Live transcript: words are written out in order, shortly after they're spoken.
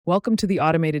Welcome to the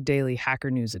Automated Daily Hacker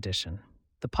News Edition,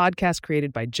 the podcast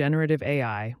created by Generative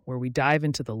AI, where we dive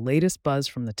into the latest buzz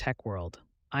from the tech world.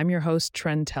 I'm your host,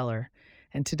 Trend Teller,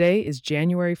 and today is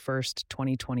January 1st,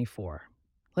 2024.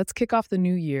 Let's kick off the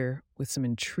new year with some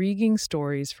intriguing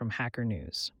stories from Hacker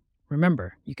News.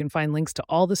 Remember, you can find links to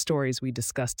all the stories we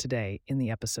discussed today in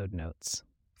the episode notes.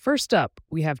 First up,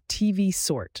 we have TV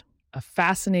Sort, a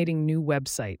fascinating new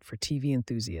website for TV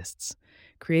enthusiasts.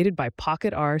 Created by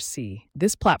Pocket RC,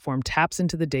 this platform taps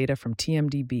into the data from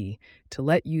TMDB to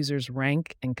let users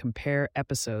rank and compare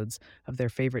episodes of their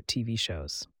favorite TV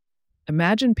shows.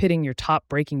 Imagine pitting your top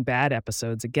Breaking Bad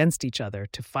episodes against each other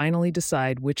to finally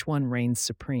decide which one reigns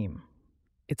supreme.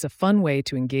 It's a fun way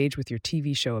to engage with your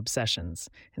TV show obsessions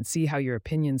and see how your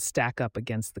opinions stack up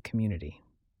against the community.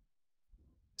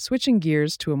 Switching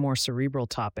gears to a more cerebral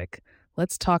topic,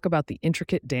 let's talk about the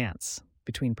intricate dance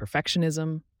between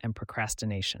perfectionism and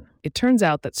procrastination. It turns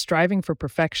out that striving for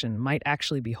perfection might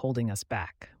actually be holding us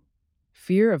back.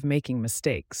 Fear of making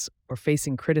mistakes or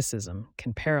facing criticism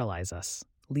can paralyze us,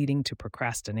 leading to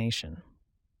procrastination.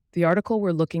 The article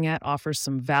we're looking at offers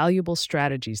some valuable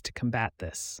strategies to combat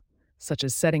this, such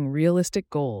as setting realistic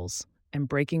goals and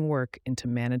breaking work into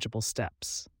manageable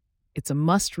steps. It's a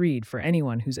must-read for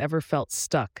anyone who's ever felt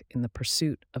stuck in the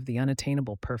pursuit of the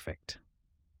unattainable perfect.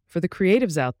 For the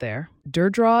creatives out there,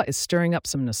 Deirdre is stirring up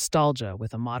some nostalgia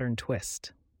with a modern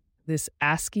twist. This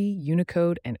ASCII,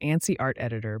 Unicode, and ANSI art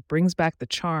editor brings back the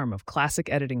charm of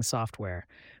classic editing software,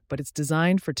 but it's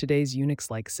designed for today's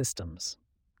Unix-like systems.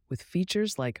 With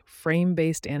features like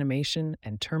frame-based animation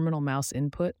and terminal mouse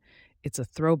input, it's a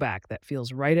throwback that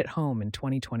feels right at home in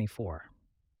 2024.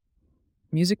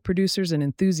 Music producers and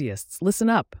enthusiasts, listen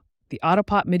up! The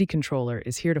Autopot MIDI controller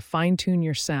is here to fine-tune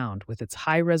your sound with its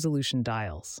high-resolution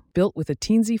dials. Built with a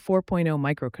Teensy 4.0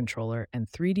 microcontroller and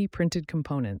 3D printed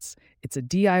components, it's a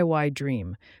DIY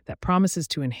dream that promises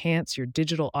to enhance your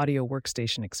digital audio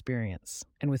workstation experience.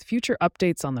 And with future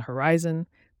updates on the horizon,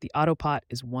 the Autopot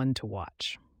is one to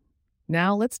watch.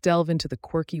 Now let's delve into the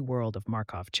quirky world of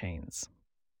Markov chains.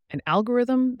 An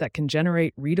algorithm that can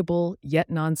generate readable yet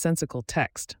nonsensical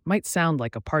text might sound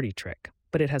like a party trick,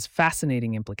 but it has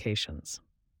fascinating implications.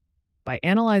 By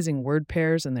analyzing word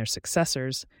pairs and their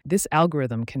successors, this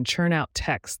algorithm can churn out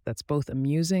text that's both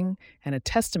amusing and a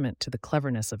testament to the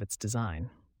cleverness of its design.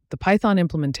 The Python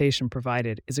implementation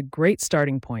provided is a great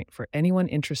starting point for anyone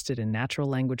interested in natural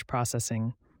language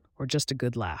processing or just a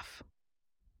good laugh.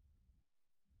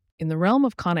 In the realm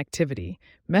of connectivity,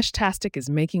 Meshtastic is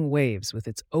making waves with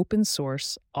its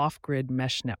open-source, off-grid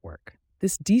mesh network.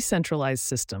 This decentralized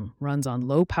system runs on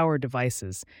low-power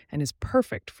devices and is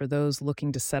perfect for those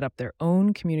looking to set up their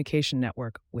own communication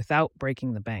network without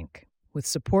breaking the bank. With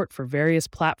support for various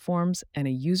platforms and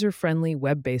a user-friendly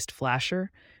web-based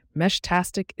flasher,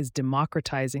 Meshtastic is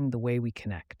democratizing the way we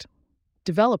connect.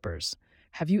 Developers,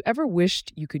 have you ever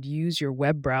wished you could use your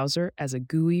web browser as a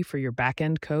GUI for your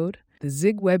backend code? The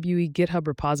Zig WebUI GitHub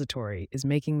repository is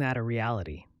making that a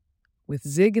reality. With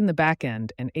Zig in the backend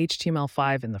and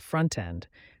HTML5 in the front end,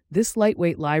 this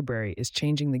lightweight library is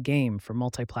changing the game for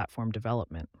multi-platform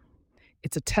development.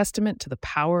 It's a testament to the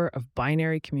power of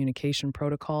binary communication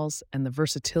protocols and the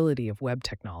versatility of web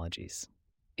technologies.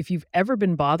 If you've ever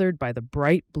been bothered by the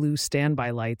bright blue standby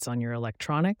lights on your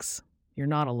electronics, you're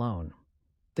not alone.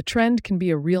 The trend can be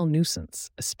a real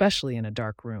nuisance, especially in a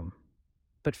dark room.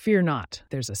 But fear not,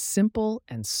 there's a simple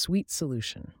and sweet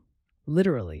solution.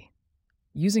 Literally,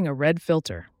 using a red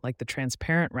filter, like the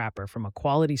transparent wrapper from a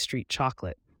Quality Street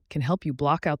chocolate, can help you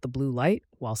block out the blue light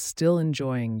while still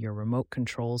enjoying your remote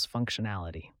control's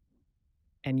functionality.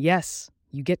 And yes,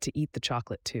 you get to eat the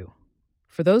chocolate too.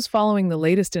 For those following the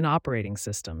latest in operating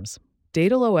systems,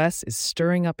 DatalOS is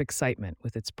stirring up excitement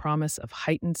with its promise of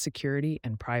heightened security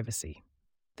and privacy.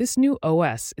 This new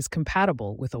OS is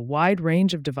compatible with a wide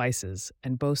range of devices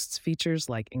and boasts features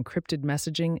like encrypted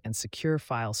messaging and secure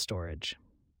file storage.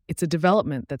 It's a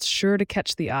development that's sure to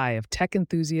catch the eye of tech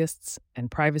enthusiasts and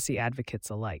privacy advocates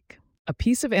alike. A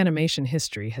piece of animation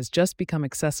history has just become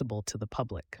accessible to the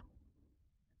public.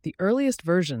 The earliest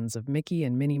versions of Mickey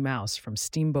and Minnie Mouse from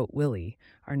Steamboat Willie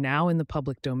are now in the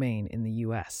public domain in the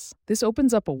US. This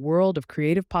opens up a world of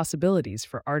creative possibilities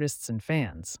for artists and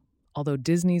fans, although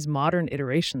Disney's modern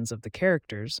iterations of the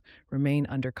characters remain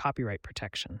under copyright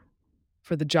protection.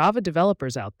 For the Java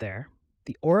developers out there,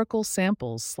 the Oracle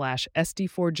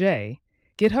Samples/SD4J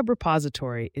GitHub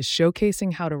repository is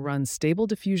showcasing how to run Stable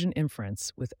Diffusion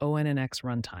inference with ONNX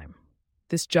runtime.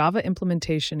 This Java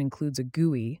implementation includes a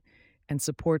GUI and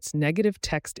supports negative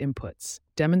text inputs,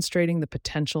 demonstrating the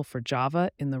potential for Java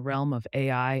in the realm of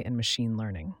AI and machine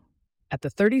learning. At the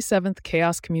 37th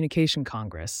Chaos Communication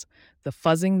Congress, the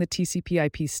Fuzzing the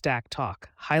TCP/IP Stack talk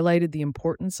highlighted the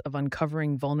importance of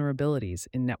uncovering vulnerabilities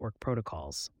in network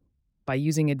protocols. By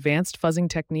using advanced fuzzing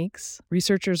techniques,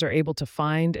 researchers are able to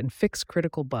find and fix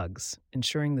critical bugs,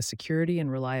 ensuring the security and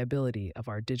reliability of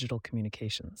our digital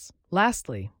communications.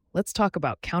 Lastly, let's talk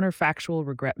about counterfactual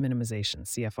regret minimization,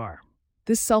 CFR.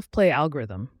 This self-play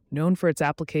algorithm, known for its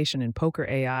application in poker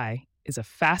AI, is a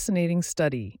fascinating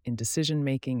study in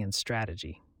decision-making and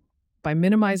strategy. By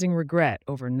minimizing regret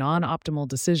over non-optimal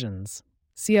decisions,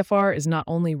 CFR is not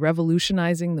only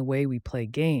revolutionizing the way we play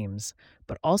games,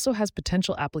 but also has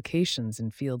potential applications in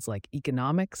fields like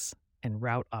economics and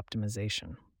route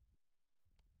optimization.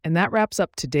 And that wraps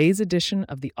up today's edition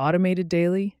of the Automated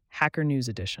Daily Hacker News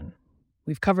Edition.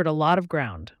 We've covered a lot of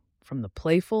ground, from the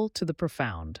playful to the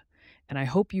profound, and I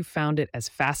hope you found it as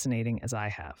fascinating as I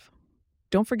have.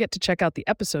 Don't forget to check out the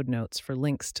episode notes for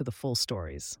links to the full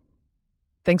stories.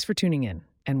 Thanks for tuning in,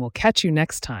 and we'll catch you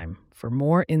next time for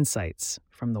more insights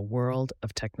from the world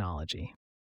of technology.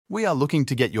 We are looking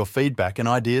to get your feedback and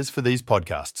ideas for these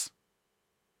podcasts.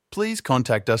 Please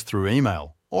contact us through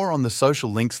email or on the social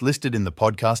links listed in the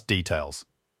podcast details.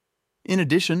 In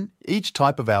addition, each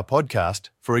type of our podcast,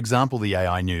 for example the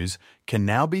AI News, can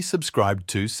now be subscribed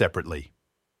to separately.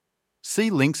 See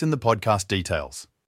links in the podcast details.